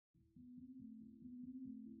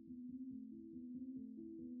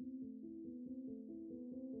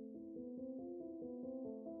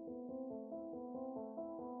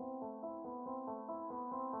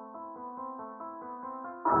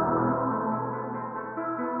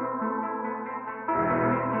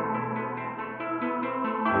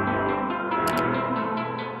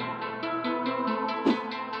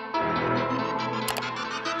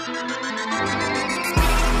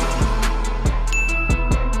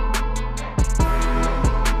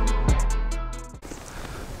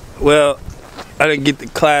Well, I didn't get to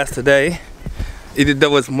class today. Either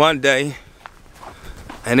though it's Monday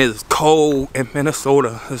and it's cold in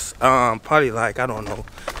Minnesota. It's probably like, I don't know,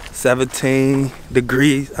 17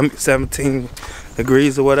 degrees. I mean 17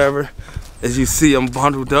 degrees or whatever. As you see, I'm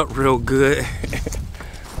bundled up real good.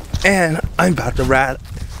 And I'm about to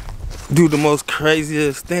do the most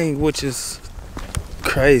craziest thing, which is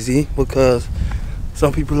crazy because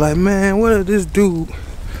some people are like, man, what is this dude?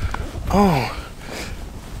 Oh,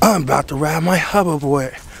 I'm about to ride my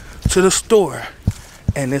hoverboard to the store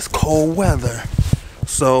and it's cold weather.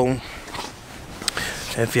 So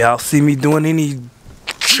if y'all see me doing any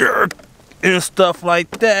jerk and stuff like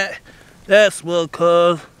that, that's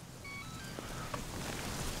because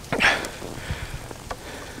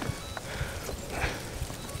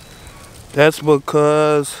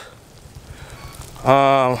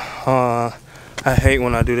I hate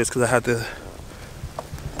when I do this because I have to.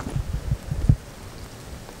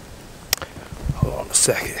 Hold on a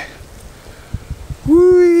second.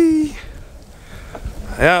 Whee!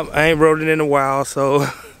 Yep, I ain't rode it in a while, so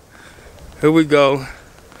here we go.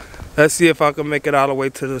 Let's see if I can make it all the way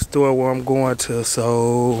to the store where I'm going to.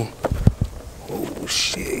 So, oh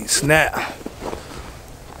shit, snap.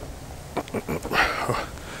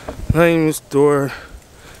 Not even the store,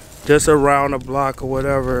 just around the block or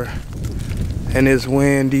whatever, and it's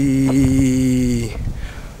windy.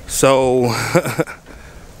 So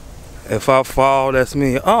if I fall, that's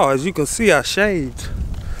me. Oh, as you can see, I shaved.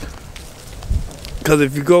 Because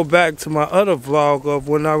if you go back to my other vlog of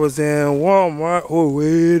when I was in Walmart, oh,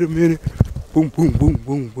 wait a minute. Boom, boom, boom,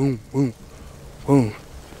 boom, boom, boom, boom,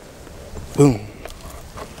 boom,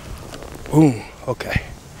 boom. Okay.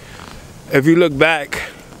 If you look back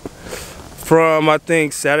from, I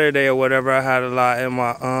think, Saturday or whatever, I had a lot in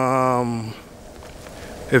my,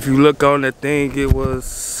 if you look on the thing, it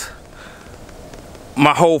was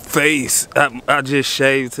my whole face. I just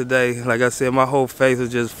shaved today. Like I said, my whole face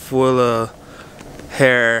is just full of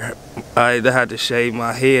hair. I had to shave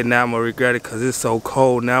my head. Now I'm gonna regret it because it's so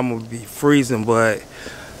cold. Now I'm gonna be freezing, but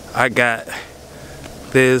I got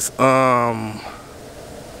this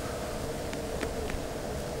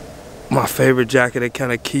my favorite jacket that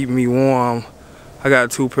kind of keep me warm. I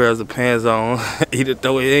got 2 pairs of pants on. Either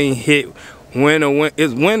though it ain't hit winter,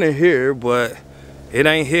 it's winter here, but it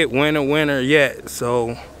ain't hit winter yet.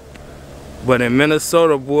 So, but in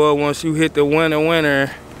Minnesota, boy, once you hit the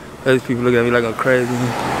winter, those people look at me like I'm crazy.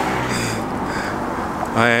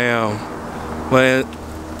 I am. When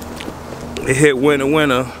it hit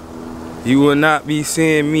winter, you will not be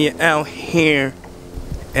seeing me out here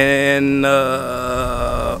and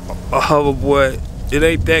a hoverboard. It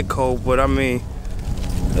ain't that cold, but I mean,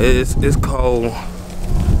 it's cold.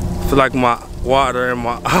 I feel like my water in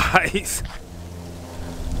my eyes,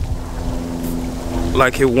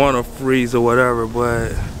 like it wanna freeze or whatever.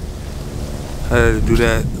 But I had to do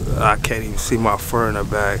that. I can't even see my fur in the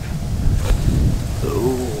back.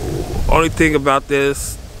 Ooh. Only thing about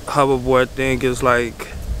this hoverboard thing is like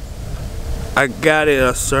I got it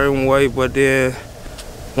a certain way, but then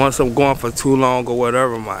once I'm going for too long or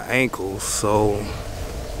whatever, my ankles. So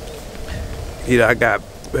either I got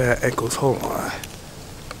bad ankles. Hold on,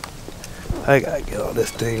 I gotta get on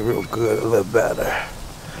this thing real good, a little better,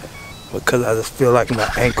 because I just feel like my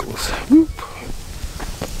ankles. Whoop.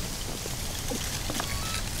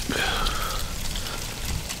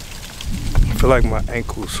 I feel like my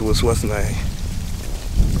ankles was what's name.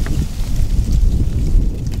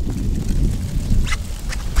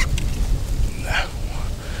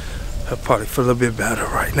 I probably feel a bit better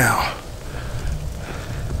right now.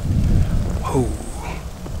 Oh,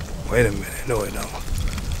 wait a minute. No, it don't.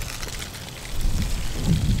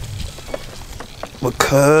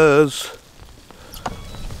 Because,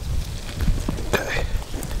 okay,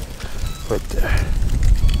 right there.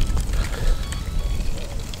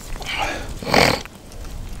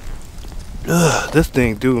 This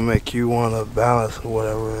thing do make you want to balance or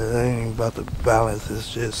whatever. It ain't about the balance,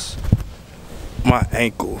 it's just my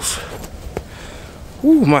ankles.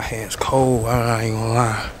 Ooh, my hand's cold, I ain't gonna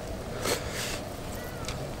lie.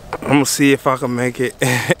 I'm gonna see if I can make it.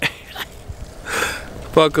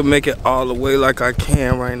 If I can make it all the way like I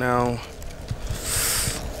can right now.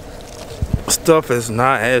 Stuff is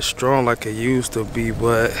not as strong like it used to be,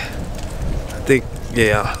 but I think,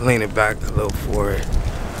 yeah, lean it back a little for it.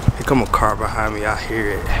 Here come a car behind me, I hear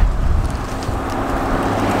it.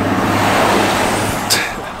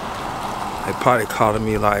 They probably calling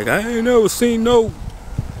me like, I ain't never seen no,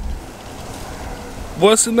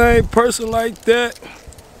 what's the name, person like that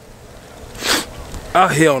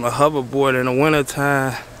out here on a hoverboard in the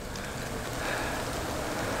wintertime.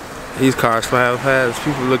 These cars flying past,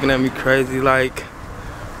 people looking at me crazy like,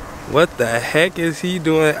 what the heck is he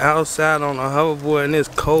doing outside on a hoverboard and it's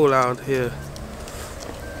cold out here?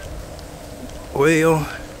 Well,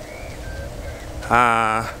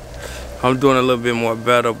 I'm doing a little bit more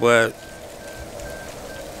better, but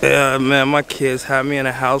yeah, man, my kids had me in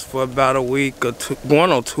the house for about a week or two,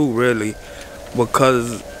 going on 2 really,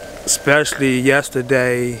 because especially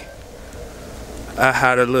yesterday, I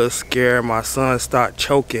had a little scare. My son started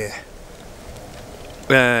choking,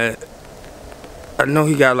 and I know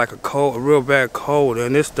he got like a cold, a real bad cold,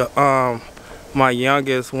 and it's the my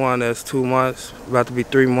youngest one that's 2 months, about to be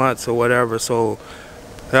 3 months or whatever. So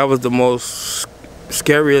that was the most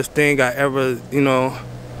scariest thing I ever, you know.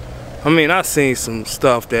 I mean, I've seen some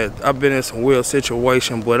stuff that I've been in some weird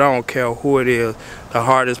situation, but I don't care who it is. The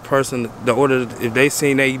hardest person, if they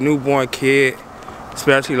seen a newborn kid,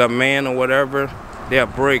 especially a man or whatever, they'll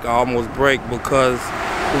break, almost break, because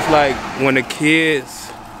it's like when the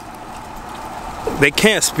kids, they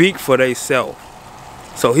can't speak for themselves.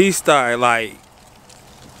 So he started like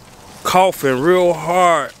coughing real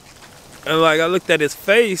hard, and like I looked at his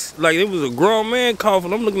face, like it was a grown man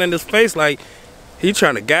coughing. I'm looking at his face like he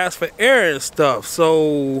trying to gasp for air and stuff.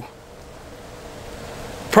 So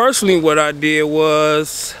personally, what I did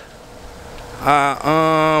was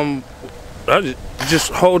I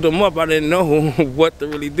just hold him up. I didn't know what to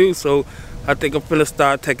really do, so I think I'm finna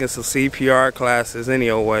start taking some CPR classes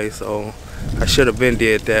anyway. So I should have been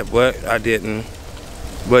did that, but I didn't.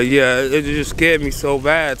 But yeah, it just scared me so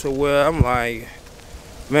bad to where I'm like,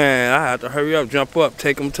 man, I have to hurry up, jump up,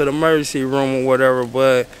 take him to the emergency room or whatever.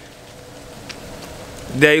 But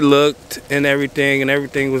they looked and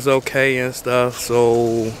everything was okay and stuff.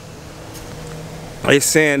 So they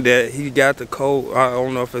saying that he got the cold. I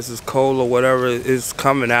don't know if it's his cold or whatever is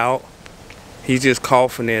coming out. He's just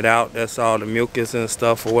coughing it out. That's all, the mucus and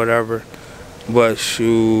stuff or whatever. But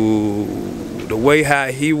shoot, the way how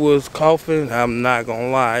he was coughing, I'm not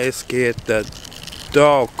gonna lie, it scared the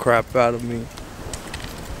dog crap out of me.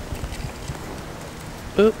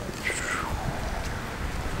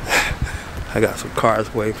 I got some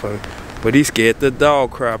cars waiting for me, but he scared the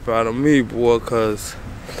dog crap out of me, boy, cause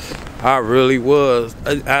I really was.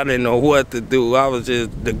 I didn't know what to do. I was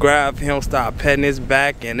just to grab him, start petting his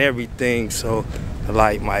back and everything. So the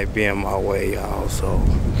light might be in my way, y'all. So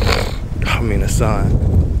I mean the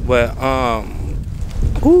sun. But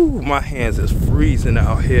ooh, my hands is freezing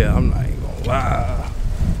out here. I'm not even gonna lie.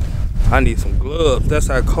 I need some gloves. That's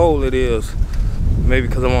how cold it is. Maybe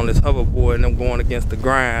because I'm on this hoverboard and I'm going against the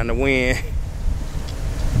grind, the wind.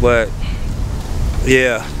 But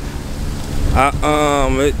yeah,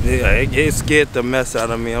 it scared the mess out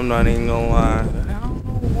of me. I'm not even gonna lie. I don't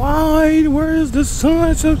know why. Where's the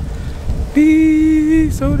sun? So be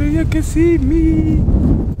so that you can see me.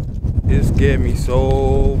 It scared me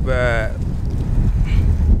so bad.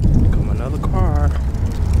 Come another car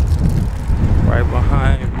right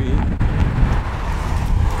behind me.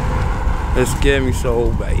 It scared me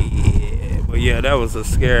so bad. But yeah, that was a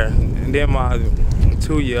scare. And then my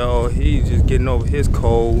 2-year-old, he's just getting over his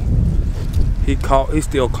cold. He's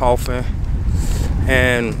still coughing.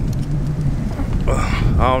 And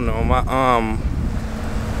I don't know, my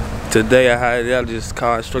today I just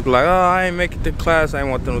caught instructor like, oh, I ain't make it to class. I ain't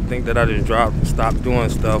want them to think that I just dropped and stopped doing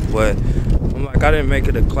stuff. But I'm like, I didn't make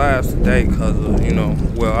it to class today because of, you know,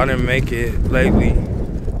 well, I didn't make it lately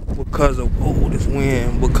because of, oh, this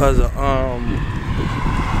wind, because of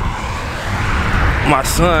my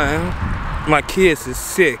son, my kids is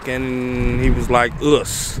sick, and he was like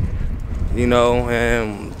us, you know,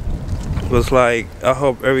 and was like, I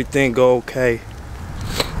hope everything go okay.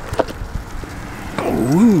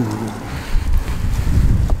 Ooh.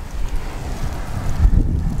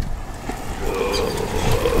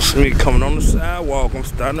 See me coming on the sidewalk. I'm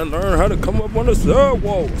starting to learn how to come up on the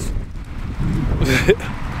sidewalks.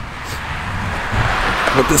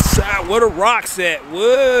 But the side, where the rocks at?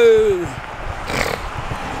 Whoa.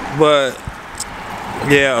 But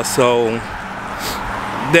yeah, so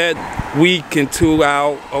that week and 2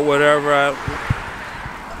 out or whatever,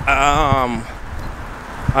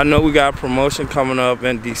 I know we got a promotion coming up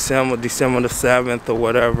in December the 7th or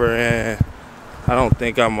whatever, and I don't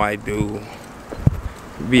think I might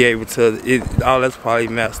be able to. All that's probably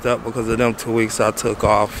messed up because of them 2 weeks I took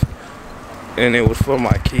off, and it was for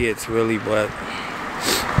my kids really. But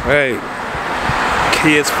hey,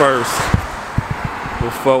 kids first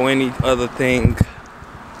before any other thing.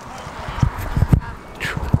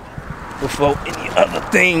 Before any other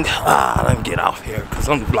thing. Let me get off here because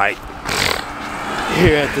I'm like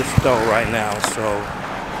here at the store right now. So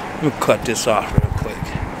let me cut this off real quick.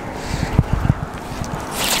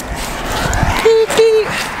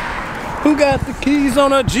 Who got the keys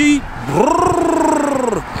on a Jeep?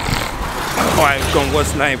 Alright,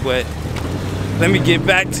 what's the name, but let me get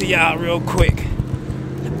back to y'all real quick.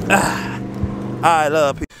 I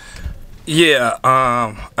love it. Yeah,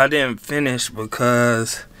 I didn't finish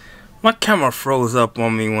because my camera froze up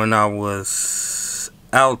on me when I was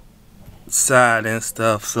outside and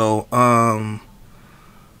stuff. So, I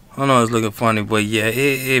don't know, it's looking funny, but yeah,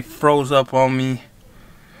 it froze up on me.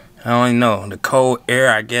 I don't know, the cold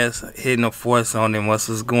air, I guess, hitting a force on it once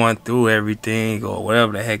it was going through everything, or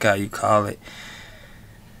whatever the heck how you call it.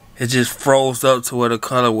 It just froze up to where the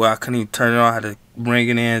color where I couldn't even turn it on. I had to bring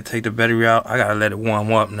it in, take the battery out. I gotta let it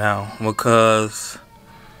warm up now because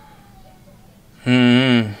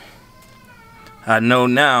I know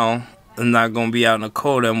now I'm not gonna be out in the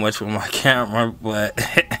cold that much with my camera, but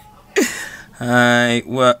alright,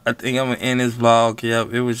 well, I think I'm gonna end this vlog.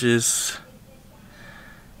 Yep, it was just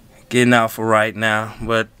getting out for right now,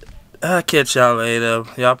 but I'll catch y'all later.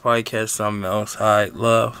 Y'all probably catch something else. Alright,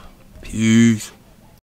 love, peace.